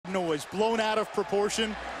noise, blown out of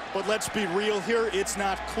proportion, but let's be real here, it's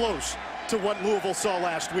not close to what Louisville saw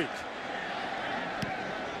last week.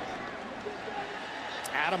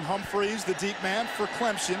 Adam Humphries, the deep man for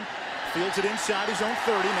Clemson, fields it inside his own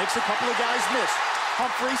 30, makes a couple of guys miss.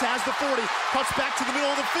 Humphries has the 40, cuts back to the middle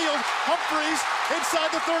of the field. Humphries inside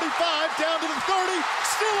the 35, down to the 30,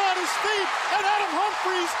 still on his feet, and Adam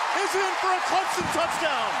Humphries is in for a Clemson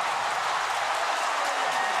touchdown.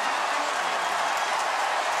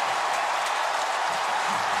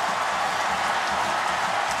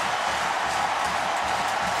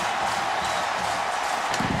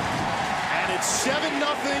 And it's 7-0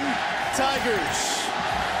 Tigers.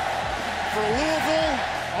 For Louisville,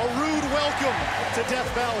 a rude welcome to Death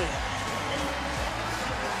Valley.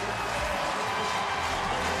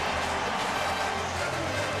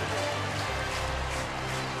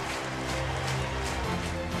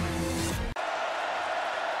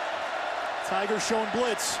 Tigers showing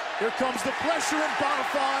blitz. Here comes the pressure, and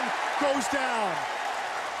Bonifon goes down.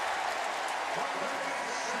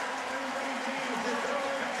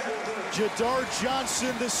 Jadar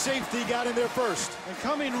Johnson, the safety, got in there first. And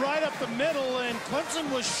coming right up the middle, and Clemson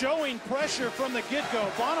was showing pressure from the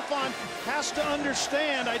get-go. Bonifon has to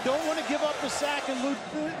understand, I don't want to give up the sack and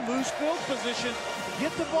lose field position.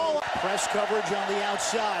 Get the ball up. Press coverage on the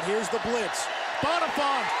outside. Here's the blitz.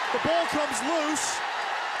 Bonifon, the ball comes loose.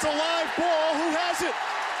 It's a live ball. Who has it?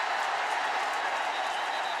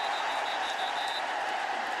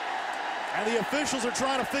 And the officials are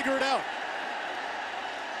trying to figure it out.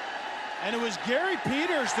 And it was Gary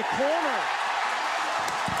Peters, the corner.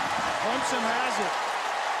 Clemson has it.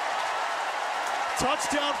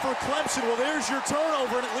 Touchdown for Clemson. Well, there's your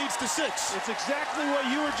turnover, and it leads to 6. It's exactly what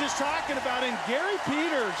you were just talking about. And Gary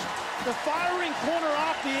Peters, the firing corner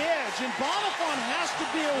off the edge. And Bonifon has to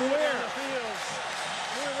be aware.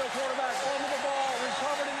 Louisville quarterback over the ball,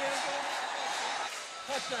 recovered in the end zone.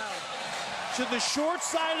 Touchdown. To the short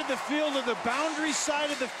side of the field, or the boundary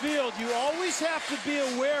side of the field, you always have to be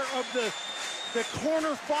aware of the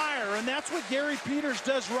corner fire, and that's what Gary Peters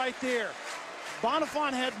does right there.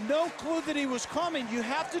 Bonifon had no clue that he was coming. You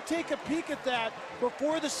have to take a peek at that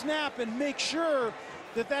before the snap and make sure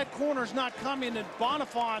that that corner's not coming, and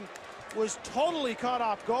Bonifon was totally caught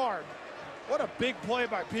off guard. What a big play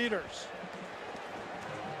by Peters.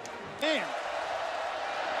 Man.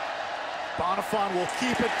 Bonifon will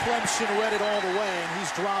keep it. Clemson read it all the way, and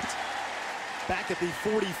he's dropped back at the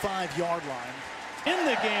 45-yard line. In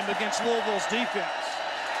the game against Louisville's defense.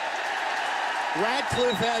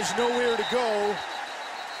 Radcliffe has nowhere to go,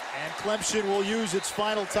 and Clemson will use its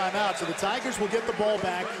final timeout. So the Tigers will get the ball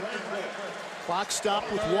back. Clock stopped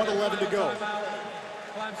with 1:11 to go.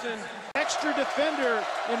 Clemson. Extra defender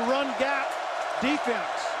in run gap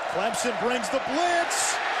defense. Clemson brings the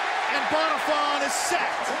blitz, and Bonifon is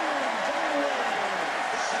sacked.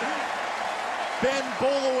 Ben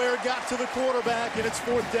Boloware got to the quarterback, and it's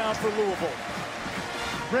 4th down for Louisville.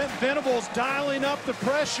 Brent Venables dialing up the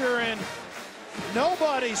pressure, and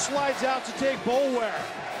nobody slides out to take Boloware.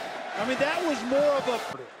 I mean, that was more of a...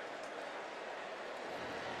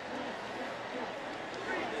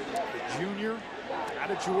 The junior out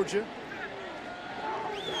of Georgia.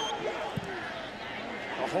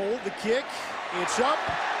 The hold, the kick, it's up,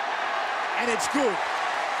 and it's good.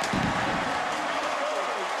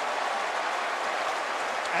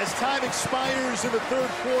 As time expires in the 3rd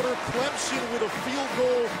quarter, Clemson with a field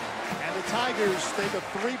goal, and the Tigers take a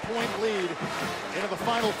 3-point lead into the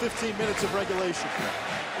final 15 minutes of regulation.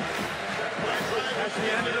 At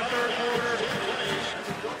the end of the 3rd quarter,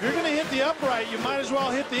 if you're going to hit the upright, you might as well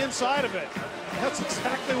hit the inside of it. That's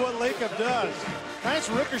exactly what Lacob does. Nice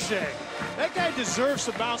ricochet. That guy deserves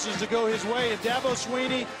some bounces to go his way, and Dabo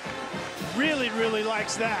Swinney really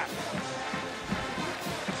likes that.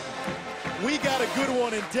 We got a good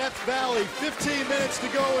one in Death Valley. 15 minutes to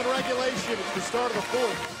go in regulation. It's the start of the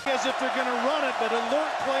 4th. As if they're going to run it, but alert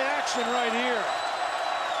play action right here.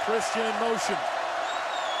 Christian in motion.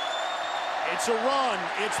 It's a run.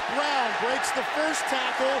 It's Brown. Breaks the first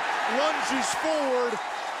tackle. Lunges forward.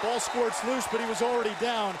 Ball squirts loose, but he was already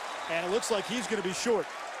down. And it looks like he's going to be short.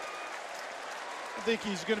 I think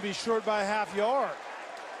he's going to be short by a half yard.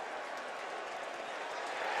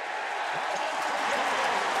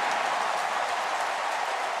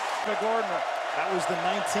 Gardner. That was the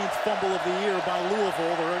 19th fumble of the year by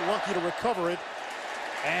Louisville. They're lucky to recover it.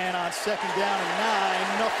 And on 2nd down and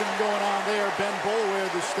 9, nothing going on there. Ben Boloware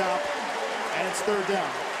the stop, and it's 3rd down.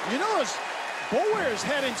 You notice Boloware has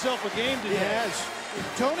had himself a game today. He has.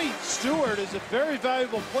 Tony Stewart is a very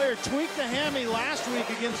valuable player. Tweaked the hammy last week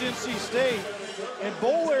against NC State, and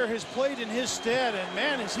Boulware has played in his stead, and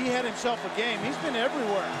man, has he had himself a game. He's been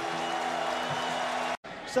everywhere.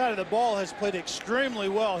 Side of the ball has played extremely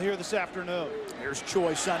well here this afternoon. Here's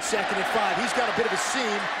Choice on 2nd and 5. He's got a bit of a seam,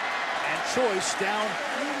 and Choice down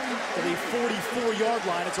to the 44-yard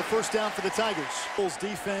line. It's a first down for the Tigers. Bulls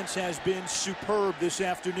defense has been superb this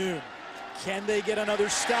afternoon. Can they get another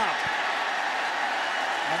stop?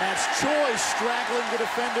 And that's Choice straggling the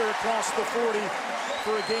defender across the 40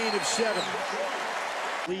 for a gain of 7.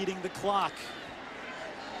 Leading the clock.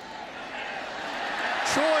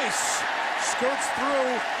 Choice skirts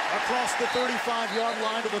through across the 35-yard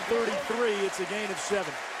line to the 33. It's a gain of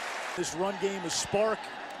 7. This run game is spark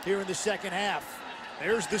here in the second half.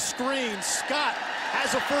 There's the screen. Scott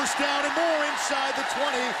has a first down and more inside the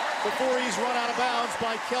 20 before he's run out of bounds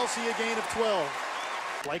by Kelsey, a gain of 12.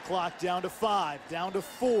 Play clock down to 5, down to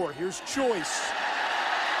 4. Here's Choice.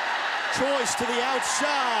 Choice to the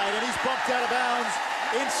outside, and he's bumped out of bounds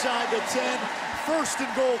inside the 10. First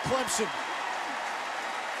and goal, Clemson.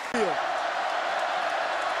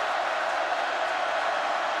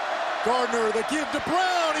 Gardner, the give to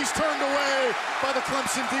Brown. He's turned away by the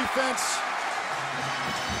Clemson defense.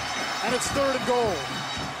 And it's 3rd and goal.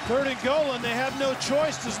 3rd and goal, and they have no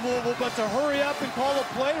choice, does Louisville, but to hurry up and call a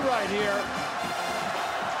play right here.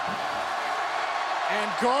 And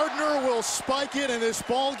Gardner will spike it, and this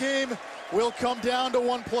ball game will come down to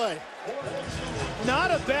one play.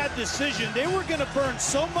 Not a bad decision. They were going to burn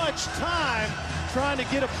so much time trying to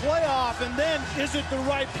get a play off, and then is it the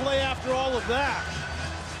right play after all of that?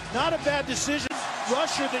 Not a bad decision.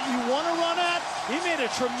 Rusher that you want to run at, he made a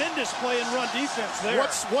tremendous play in run defense there.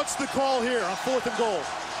 What's the call here on 4th and goal?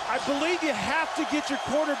 I believe you have to get your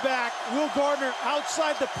quarterback, Will Gardner,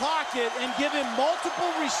 outside the pocket and give him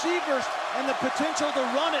multiple receivers and the potential to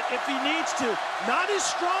run it if he needs to. Not his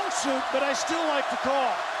strong suit, but I still like the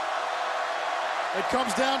call. It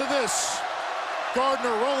comes down to this.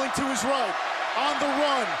 Gardner rolling to his right, on the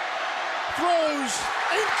run, throws,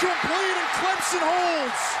 incomplete, and Clemson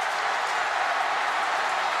holds.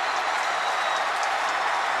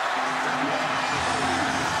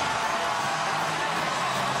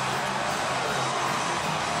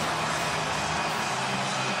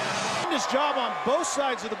 Job on both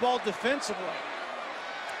sides of the ball defensively.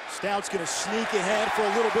 Stout's going to sneak ahead for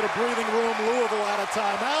a little bit of breathing room. Louisville out of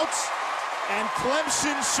timeouts, and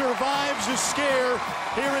Clemson survives a scare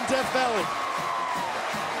here in Death Valley.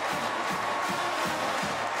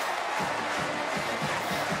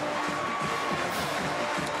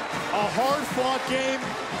 A hard-fought game.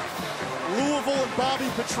 Louisville and Bobby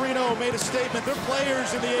Petrino made a statement. They're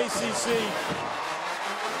players in the ACC.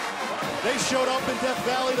 They showed up in Death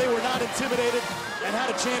Valley. They were not intimidated and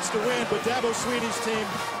had a chance to win, but Dabo Swinney's team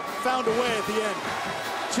found a way at the end.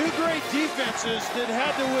 Two great defenses that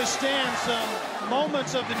had to withstand some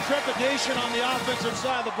moments of intrepidation on the offensive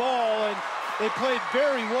side of the ball, and they played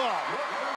very well.